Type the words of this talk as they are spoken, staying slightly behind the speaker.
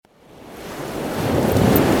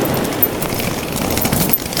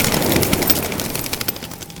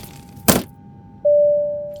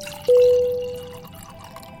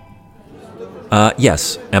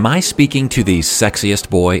Yes. Am I speaking to the sexiest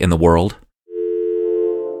boy in the world?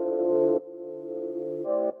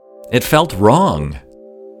 It felt wrong.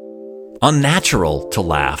 Unnatural to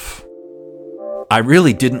laugh. I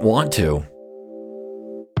really didn't want to.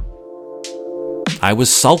 I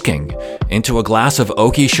was sulking into a glass of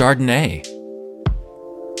oaky Chardonnay.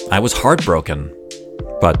 I was heartbroken,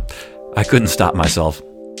 but I couldn't stop myself.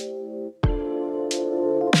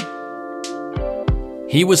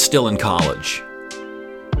 He was still in college,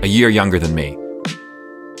 a year younger than me.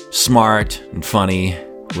 Smart and funny,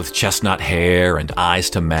 with chestnut hair and eyes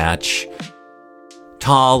to match.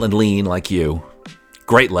 Tall and lean like you.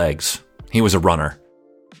 Great legs. He was a runner.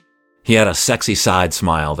 He had a sexy side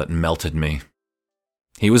smile that melted me.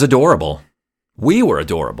 He was adorable. We were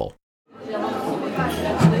adorable.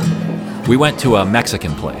 We went to a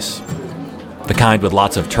Mexican place, the kind with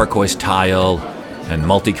lots of turquoise tile and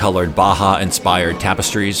multicolored Baja-inspired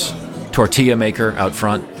tapestries, tortilla maker out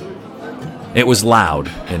front. It was loud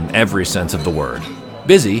in every sense of the word,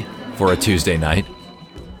 busy for a Tuesday night.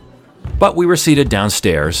 But we were seated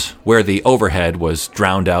downstairs, where the overhead was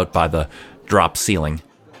drowned out by the drop ceiling.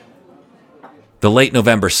 The late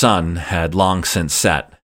November sun had long since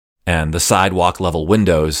set, and the sidewalk-level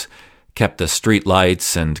windows kept the street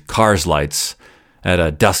lights and cars' lights at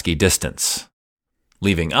a dusky distance,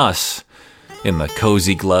 leaving us in the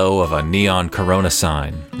cozy glow of a neon Corona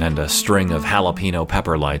sign and a string of jalapeno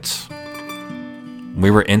pepper lights.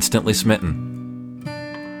 We were instantly smitten.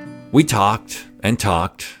 We talked and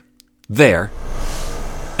talked, there,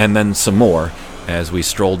 and then some more as we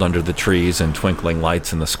strolled under the trees and twinkling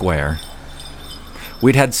lights in the square.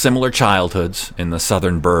 We'd had similar childhoods in the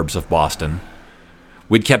southern burbs of Boston.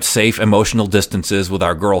 We'd kept safe emotional distances with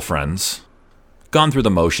our girlfriends, gone through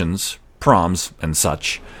the motions, proms and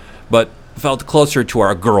such, but felt closer to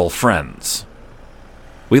our girlfriends.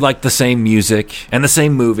 We liked the same music and the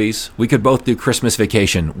same movies. We could both do Christmas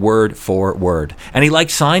Vacation word for word. And he liked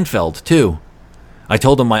Seinfeld, too. I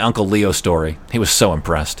told him my Uncle Leo story. He was so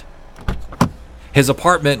impressed. His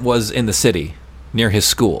apartment was in the city, near his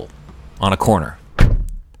school, on a corner.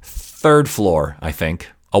 3rd floor, I think,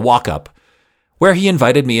 a walk-up, where he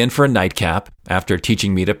invited me in for a nightcap after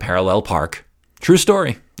teaching me to parallel park. True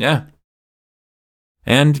story, yeah.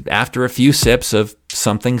 And after a few sips of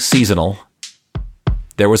something seasonal,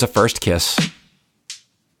 there was a first kiss.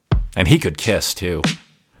 And he could kiss, too.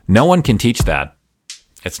 No one can teach that.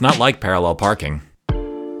 It's not like parallel parking.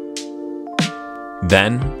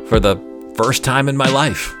 Then, for the first time in my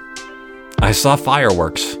life, I saw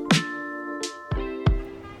fireworks.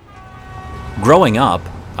 Growing up,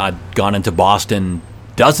 I'd gone into Boston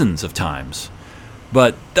dozens of times,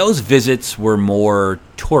 but those visits were more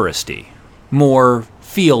touristy, more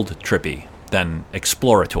field trippy than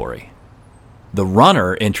exploratory. The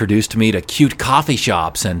runner introduced me to cute coffee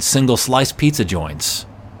shops and single-slice pizza joints,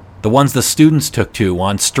 the ones the students took to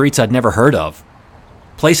on streets I'd never heard of,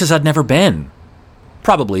 places I'd never been,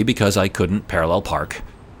 probably because I couldn't parallel park.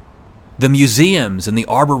 The museums and the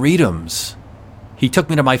arboretums. He took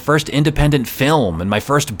me to my first independent film and my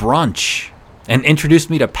first brunch, and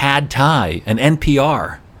introduced me to Pad Thai and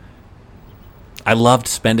NPR. I loved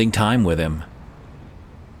spending time with him.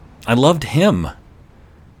 I loved him.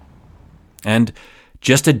 And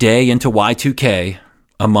just a day into Y2K,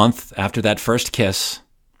 a month after that first kiss,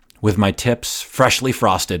 with my tips freshly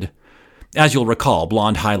frosted, as you'll recall,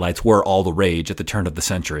 blonde highlights were all the rage at the turn of the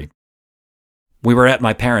century. We were at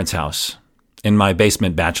my parents' house, in my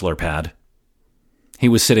basement bachelor pad. He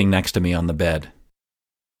was sitting next to me on the bed.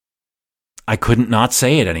 I couldn't not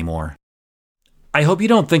say it anymore. I hope you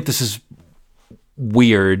don't think this is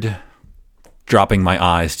weird, dropping my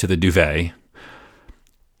eyes to the duvet.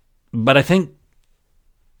 But I think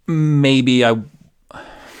maybe I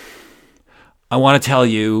want to tell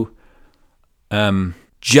you,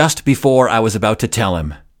 just before I was about to tell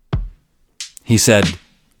him, he said,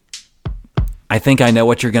 "I think I know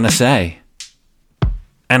what you're going to say.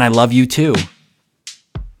 And I love you too."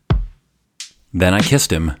 Then I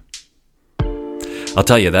kissed him. I'll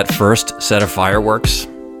tell you, that first set of fireworks,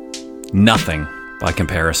 nothing by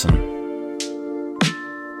comparison.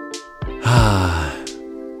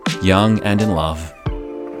 Young and in love.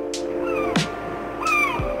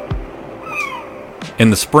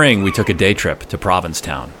 In the spring, we took a day trip to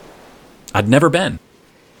Provincetown. I'd never been.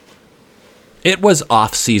 It was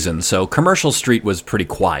off-season, so Commercial Street was pretty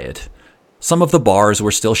quiet. Some of the bars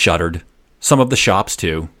were still shuttered, some of the shops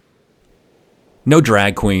too. No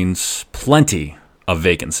drag queens, plenty of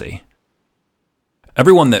vacancy.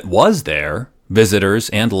 Everyone that was there, visitors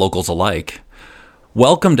and locals alike,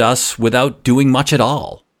 welcomed us without doing much at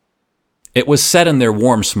all. It was said in their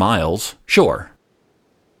warm smiles, sure,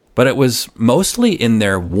 but it was mostly in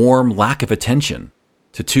their warm lack of attention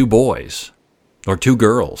to two boys, or two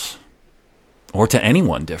girls, or to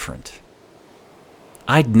anyone different.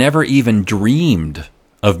 I'd never even dreamed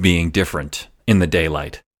of being different in the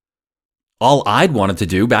daylight. All I'd wanted to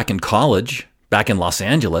do back in college, back in Los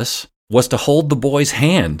Angeles, was to hold the boy's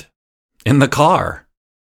hand in the car.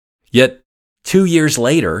 Yet 2 years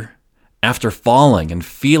later, after falling and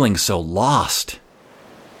feeling so lost,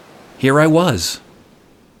 here I was,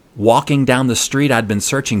 walking down the street I'd been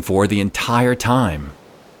searching for the entire time.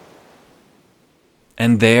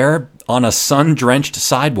 And there, on a sun-drenched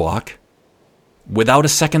sidewalk, without a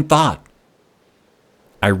second thought,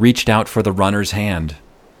 I reached out for the runner's hand,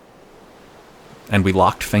 and we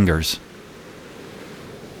locked fingers.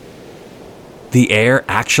 The air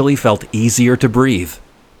actually felt easier to breathe,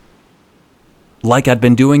 like I'd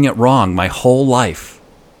been doing it wrong my whole life.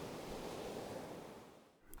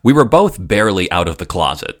 We were both barely out of the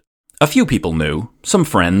closet. A few people knew, some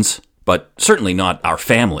friends, but certainly not our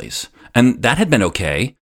families, and that had been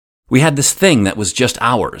okay. We had this thing that was just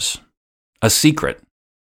ours, a secret,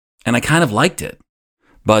 and I kind of liked it.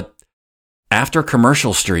 But after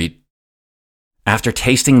Commercial Street, after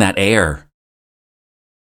tasting that air,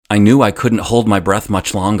 I knew I couldn't hold my breath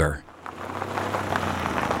much longer.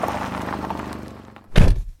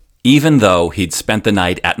 Even though he'd spent the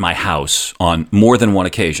night at my house on more than one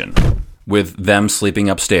occasion, with them sleeping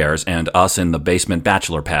upstairs and us in the basement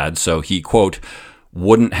bachelor pad so he, quote,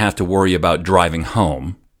 wouldn't have to worry about driving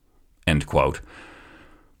home, end quote,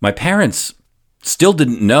 my parents still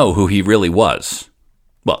didn't know who he really was.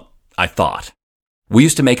 Well, I thought. We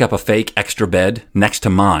used to make up a fake extra bed next to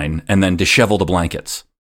mine and then dishevel the blankets.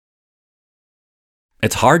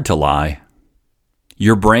 It's hard to lie.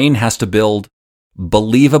 Your brain has to build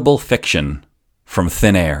believable fiction from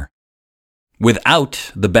thin air,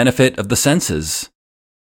 without the benefit of the senses.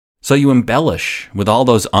 So you embellish with all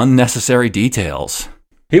those unnecessary details.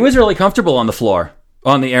 He was really comfortable on the floor,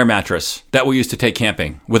 on the air mattress that we used to take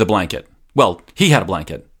camping with a blanket. Well, he had a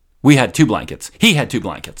blanket. We had 2 blankets. He had 2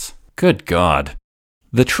 blankets. Good God.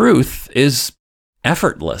 The truth is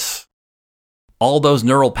effortless. All those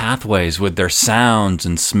neural pathways with their sounds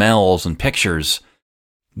and smells and pictures,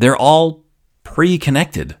 they're all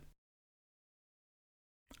pre-connected.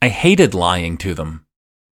 I hated lying to them.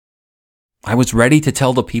 I was ready to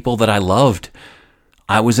tell the people that I loved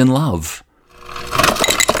I was in love.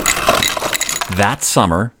 That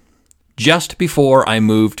summer, just before I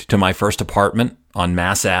moved to my first apartment on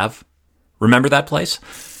Mass Ave, remember that place?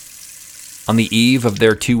 On the eve of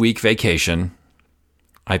their 2-week vacation,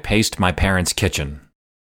 I paced my parents' kitchen.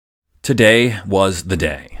 Today was the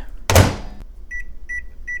day.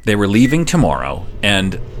 They were leaving tomorrow,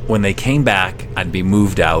 and when they came back, I'd be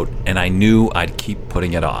moved out, and I knew I'd keep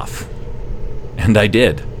putting it off. And I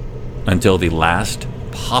did, until the last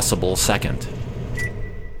possible second.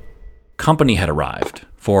 Company had arrived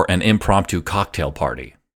for an impromptu cocktail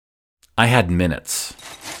party. I had minutes.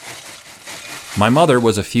 My mother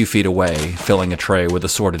was a few feet away, filling a tray with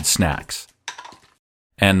assorted snacks.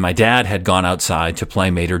 And my dad had gone outside to play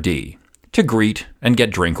Maitre d', to greet and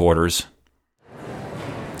get drink orders.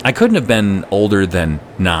 I couldn't have been older than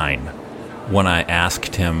 9 when I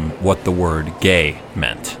asked him what the word gay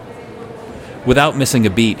meant. Without missing a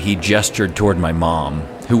beat, he gestured toward my mom,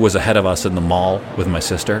 who was ahead of us in the mall with my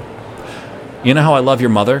sister. You know how I love your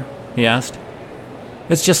mother? He asked.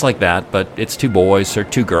 It's just like that, but it's 2 boys or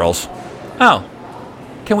 2 girls. Oh,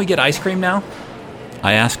 can we get ice cream now?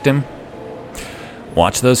 I asked him.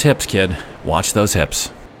 Watch those hips, kid. Watch those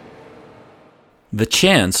hips. The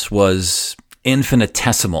chance was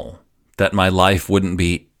infinitesimal that my life wouldn't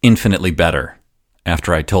be infinitely better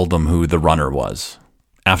after I told them who the runner was,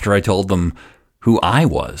 after I told them who I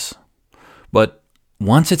was. But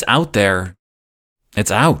once it's out there,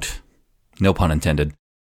 it's out. No pun intended.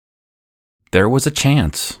 There was a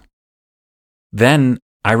chance. Then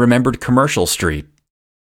I remembered Commercial Street.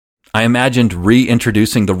 I imagined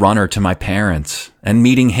reintroducing the runner to my parents and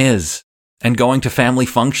meeting his and going to family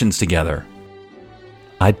functions together.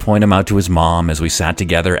 I'd point him out to his mom as we sat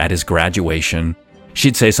together at his graduation.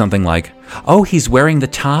 She'd say something like, "Oh, he's wearing the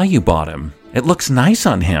tie you bought him. It looks nice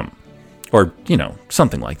on him." Or,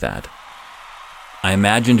 something like that. I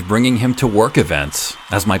imagined bringing him to work events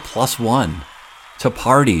as my +1, to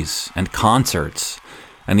parties and concerts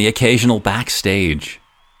and the occasional backstage,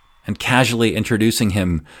 and casually introducing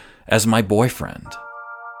him as my boyfriend.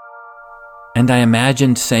 And I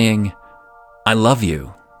imagined saying, "I love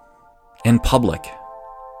you," in public,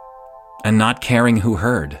 and not caring who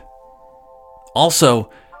heard. Also,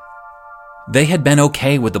 They had been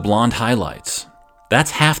okay with the blonde highlights.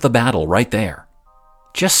 That's half the battle right there.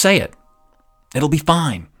 Just say it. It'll be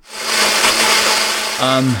fine.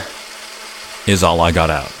 Is all I got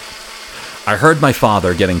out. I heard my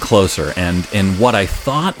father getting closer and, in what I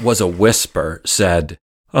thought was a whisper, said,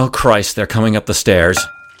 "Oh Christ, they're coming up the stairs."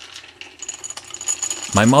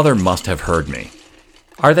 My mother must have heard me.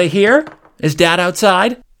 "Are they here? Is Dad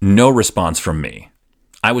outside?" No response from me.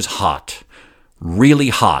 I was hot. Really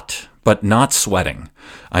hot, but not sweating.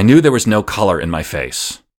 I knew there was no color in my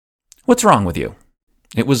face. "What's wrong with you?"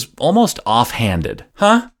 It was almost offhanded.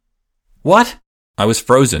 "Huh? What?" I was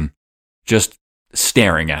frozen, just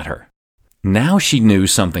staring at her. Now she knew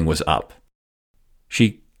something was up.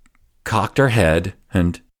 She cocked her head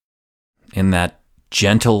and, in that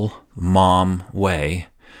gentle mom way,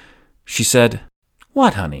 she said,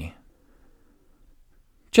 "What, honey?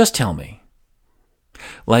 Just tell me."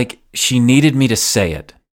 Like she needed me to say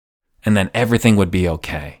it, and then everything would be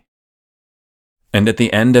okay. And at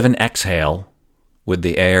the end of an exhale, with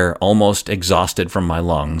the air almost exhausted from my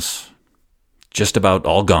lungs, just about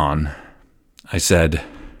all gone, I said,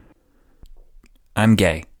 "I'm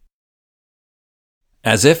gay."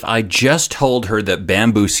 As if I just told her that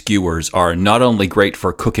bamboo skewers are not only great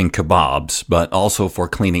for cooking kebabs, but also for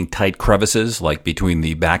cleaning tight crevices like between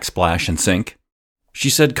the backsplash and sink. She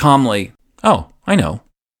said calmly, "Oh, I know."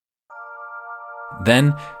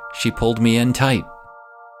 Then she pulled me in tight.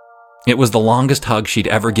 It was the longest hug she'd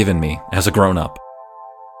ever given me as a grown-up.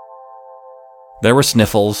 There were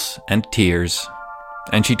sniffles and tears,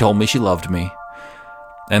 and she told me she loved me.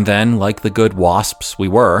 And then, like the good wasps we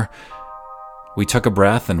were, we took a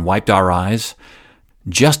breath and wiped our eyes,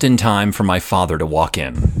 just in time for my father to walk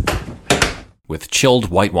in, with chilled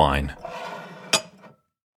white wine.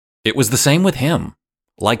 It was the same with him,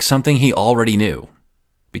 like something he already knew,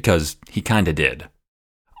 because he kinda did.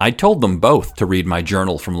 I'd told them both to read my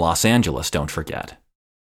journal from Los Angeles, don't forget.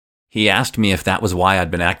 He asked me if that was why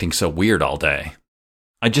I'd been acting so weird all day.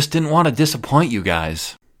 "I just didn't want to disappoint you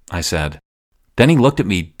guys," I said. Then he looked at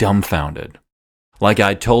me dumbfounded, like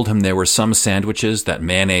I'd told him there were some sandwiches that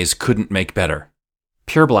mayonnaise couldn't make better.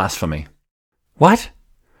 Pure blasphemy. "What?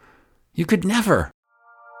 You could never."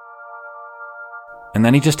 And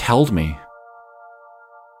then he just held me,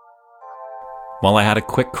 while I had a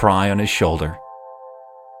quick cry on his shoulder.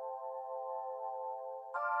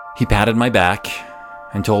 He patted my back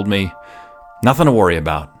and told me, "Nothing to worry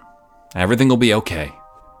about. Everything will be okay."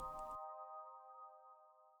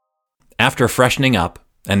 After freshening up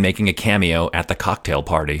and making a cameo at the cocktail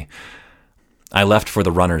party, I left for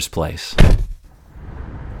the runner's place.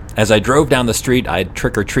 As I drove down the street I'd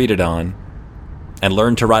trick-or-treated on, and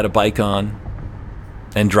learned to ride a bike on,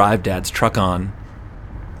 and drive Dad's truck on,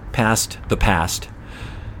 past the past,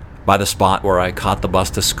 by the spot where I caught the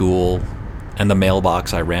bus to school, and the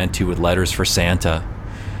mailbox I ran to with letters for Santa,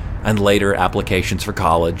 and later applications for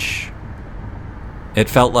college, it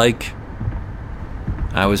felt like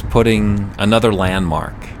I was putting another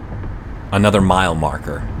landmark, another mile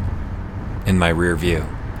marker, in my rear view.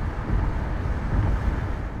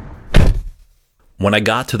 When I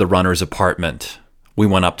got to the runner's apartment, we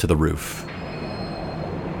went up to the roof.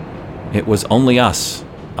 It was only us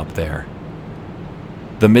up there.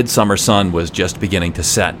 The midsummer sun was just beginning to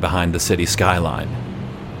set behind the city skyline.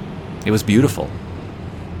 It was beautiful.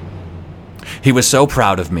 He was so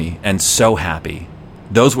proud of me and so happy.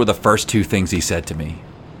 Those were the first two things he said to me.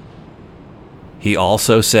 He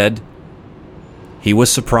also said he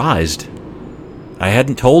was surprised. I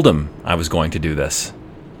hadn't told him I was going to do this.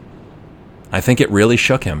 I think it really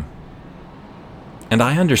shook him. And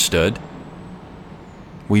I understood.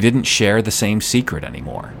 We didn't share the same secret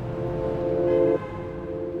anymore.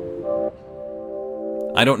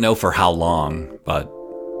 I don't know for how long, but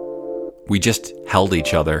we just held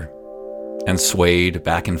each other and swayed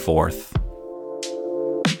back and forth.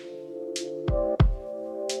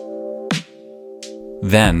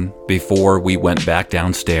 Then, before we went back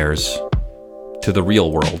downstairs to the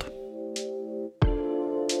real world,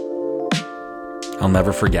 I'll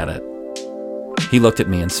never forget it. He looked at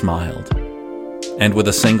me and smiled, and with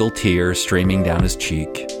a single tear streaming down his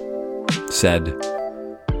cheek, said,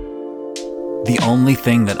 "The only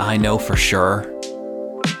thing that I know for sure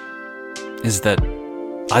is that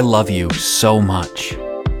I love you so much."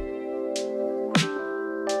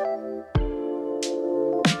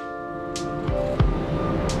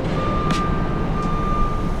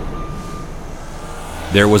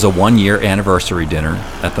 There was a 1-year anniversary dinner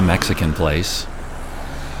at the Mexican place,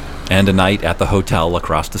 and a night at the hotel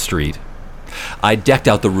across the street. I decked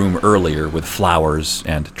out the room earlier with flowers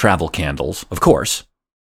and travel candles, of course.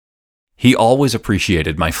 He always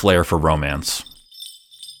appreciated my flair for romance.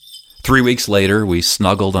 3 weeks later, we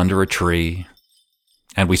snuggled under a tree,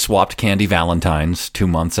 and we swapped candy valentines 2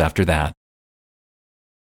 months after that.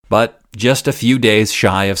 But just a few days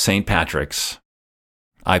shy of St. Patrick's,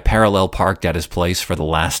 I parallel parked at his place for the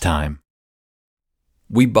last time.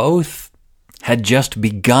 We both had just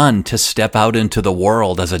begun to step out into the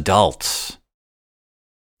world as adults.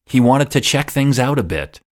 He wanted to check things out a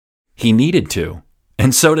bit. He needed to,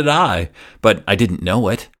 and so did I, but I didn't know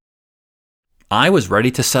it. I was ready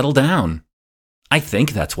to settle down. I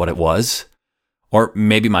think that's what it was. Or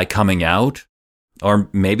maybe my coming out. Or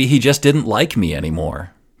maybe he just didn't like me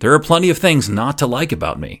anymore. There are plenty of things not to like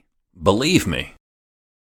about me. Believe me.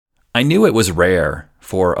 I knew it was rare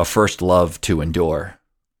for a first love to endure.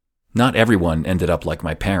 Not everyone ended up like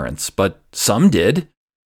my parents, but some did.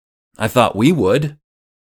 I thought we would.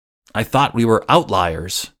 I thought we were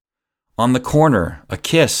outliers. On the corner, a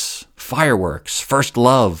kiss, fireworks, first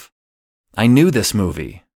love. I knew this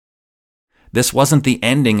movie. This wasn't the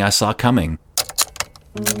ending I saw coming.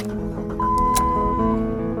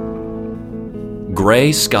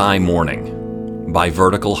 Gray Sky Morning by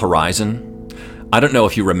Vertical Horizon. I don't know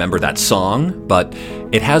if you remember that song, but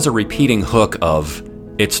it has a repeating hook of,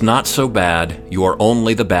 "It's not so bad, you're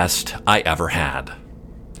only the best I ever had."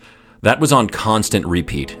 That was on constant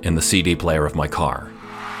repeat in the CD player of my car.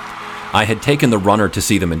 I had taken the Runner to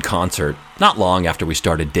see them in concert not long after we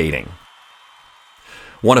started dating.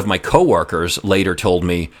 One of my coworkers later told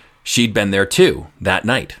me she'd been there too that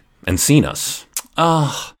night and seen us.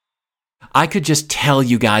 "Oh, I could just tell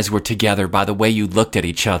you guys were together by the way you looked at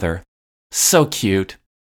each other. So cute.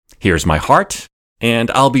 Here's my heart,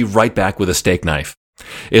 and I'll be right back with a steak knife.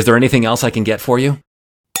 Is there anything else I can get for you?"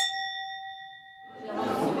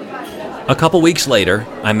 A couple weeks later,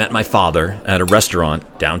 I met my father at a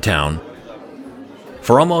restaurant downtown.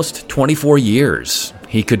 For almost 24 years,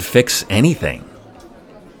 he could fix anything.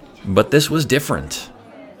 But this was different.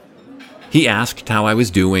 He asked how I was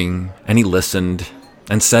doing, and he listened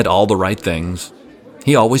and said all the right things.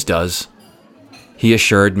 He always does. He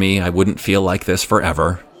assured me I wouldn't feel like this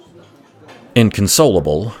forever.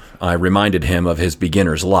 Inconsolable, I reminded him of his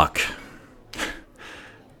beginner's luck.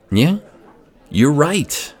 "Yeah, you're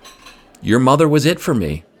right. Your mother was it for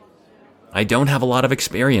me. I don't have a lot of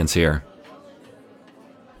experience here.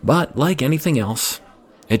 But like anything else,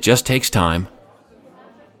 it just takes time."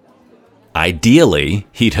 Ideally,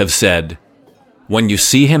 he'd have said, "When you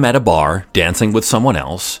see him at a bar dancing with someone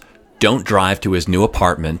else, don't drive to his new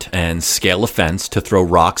apartment and scale a fence to throw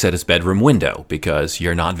rocks at his bedroom window because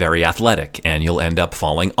you're not very athletic and you'll end up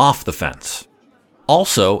falling off the fence.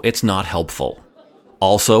 Also, it's not helpful.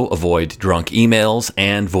 Also, avoid drunk emails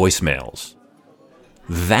and voicemails."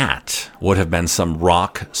 That would have been some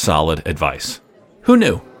rock-solid advice. Who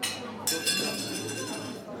knew?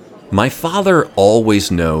 My father always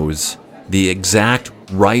knows the exact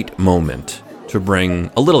right moment to bring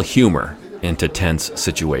a little humor into tense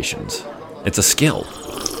situations. It's a skill.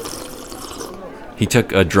 He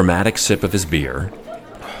took a dramatic sip of his beer,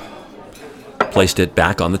 placed it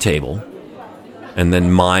back on the table, and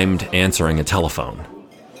then mimed answering a telephone.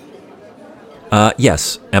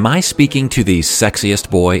 Yes, am I speaking to the sexiest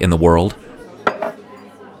boy in the world?"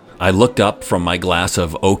 I looked up from my glass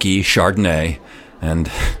of oaky Chardonnay and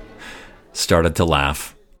started to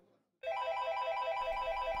laugh.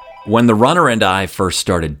 When the Runner and I first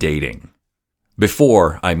started dating,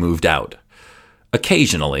 before I moved out,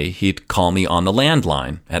 occasionally he'd call me on the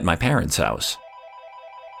landline at my parents' house.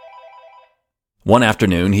 One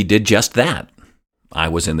afternoon, he did just that. I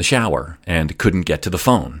was in the shower and couldn't get to the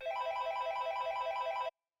phone.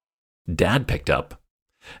 Dad picked up,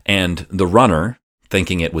 and the Runner,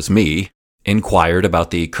 thinking it was me, inquired about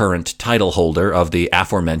the current title holder of the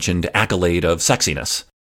aforementioned accolade of sexiness.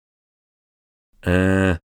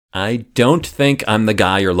 I don't think I'm the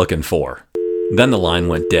guy you're looking for." Then the line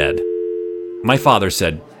went dead. My father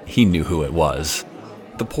said he knew who it was.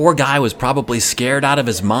 "The poor guy was probably scared out of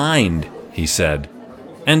his mind," he said.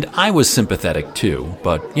 And I was sympathetic too,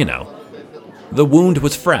 but, the wound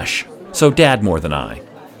was fresh, so Dad more than I.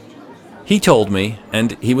 He told me,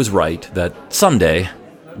 and he was right, that someday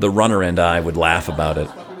the Runner and I would laugh about it.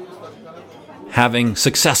 Having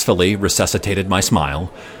successfully resuscitated my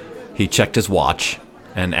smile, he checked his watch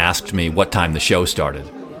and asked me what time the show started.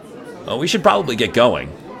 "Oh, we should probably get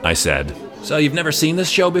going," I said. "So you've never seen this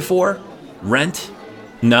show before? Rent?"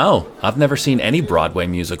 "No, I've never seen any Broadway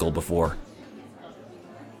musical before."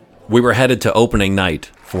 We were headed to opening night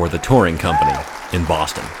for the touring company in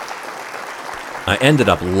Boston. I ended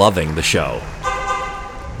up loving the show.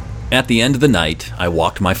 At the end of the night, I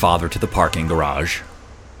walked my father to the parking garage.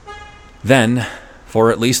 Then,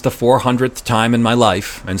 for at least the 400th time in my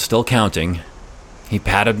life, and still counting, he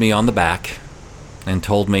patted me on the back and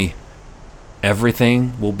told me,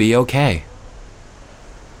 "Everything will be okay."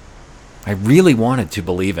 I really wanted to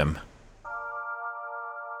believe him.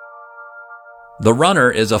 The runner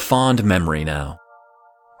is a fond memory now,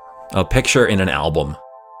 a picture in an album.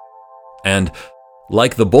 And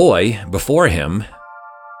like the boy before him,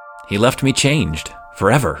 he left me changed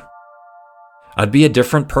forever. I'd be a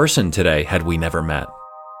different person today had we never met.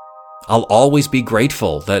 I'll always be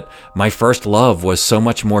grateful that my first love was so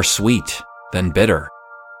much more sweet than bitter,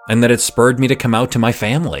 and that it spurred me to come out to my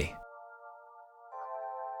family.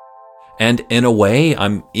 And in a way,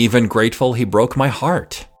 I'm even grateful he broke my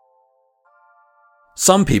heart.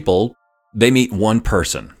 Some people, they meet one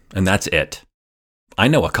person, and that's it. I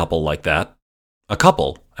know a couple like that. A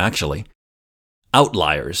couple, actually.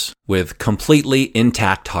 Outliers with completely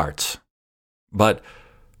intact hearts. But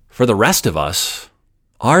for the rest of us,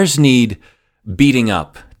 ours need beating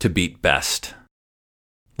up to beat best.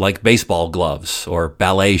 Like baseball gloves, or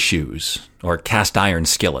ballet shoes, or cast iron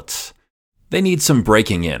skillets. They need some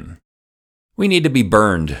breaking in. We need to be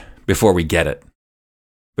burned before we get it.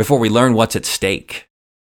 Before we learn what's at stake.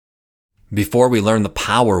 Before we learn the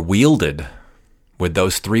power wielded with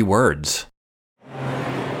those 3 words.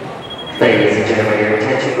 Ladies and gentlemen, your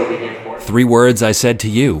attention will be important. 3 words I said to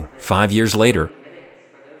you 5 years later,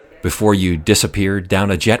 before you disappeared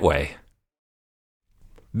down a jetway.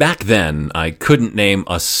 Back then, I couldn't name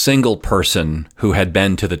a single person who had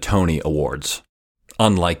been to the Tony Awards.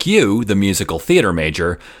 Unlike you, the musical theater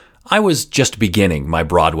major, I was just beginning my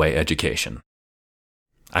Broadway education.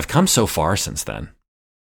 I've come so far since then.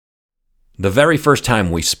 The very first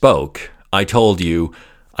time we spoke, I told you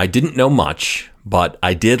I didn't know much, but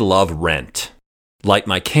I did love Rent. Light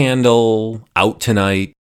My Candle, Out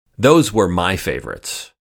Tonight, those were my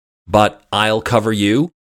favorites. But I'll Cover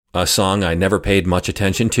You, a song I never paid much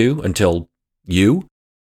attention to until you,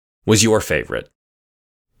 was your favorite.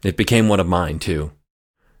 It became one of mine, too.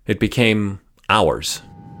 It became ours.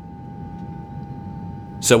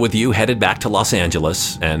 So with you headed back to Los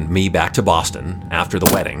Angeles and me back to Boston after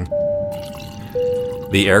the wedding,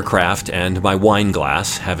 the aircraft and my wine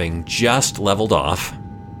glass having just leveled off,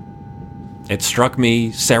 it struck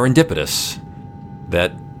me serendipitous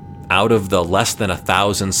that out of the less than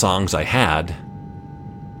 1,000 songs I had,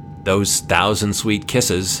 those 1,000 Sweet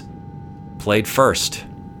Kisses played first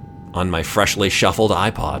on my freshly shuffled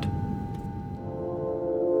iPod.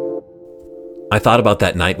 I thought about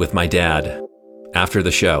that night with my dad after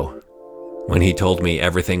the show when he told me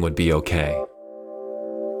everything would be okay.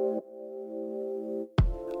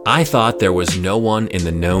 I thought there was no one in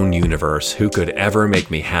the known universe who could ever make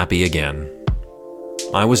me happy again.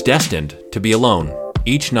 I was destined to be alone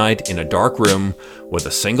each night in a dark room with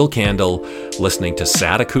a single candle, listening to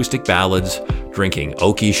sad acoustic ballads, drinking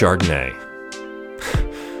oaky Chardonnay.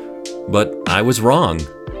 But I was wrong.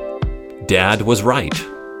 Dad was right.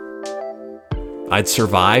 I'd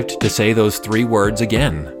survived to say those 3 words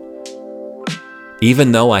again.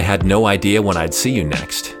 Even though I had no idea when I'd see you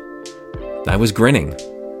next, I was grinning,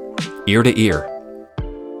 ear to ear.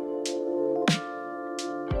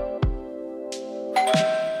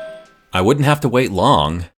 I wouldn't have to wait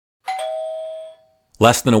long.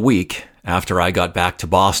 Less than a week after I got back to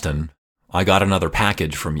Boston, I got another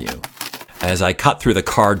package from you. As I cut through the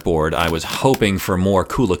cardboard, I was hoping for more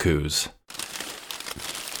Coolicoos.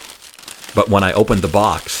 But when I opened the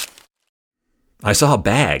box, I saw a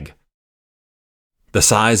bag, the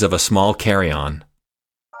size of a small carry-on.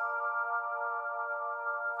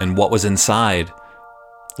 And what was inside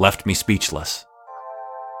left me speechless.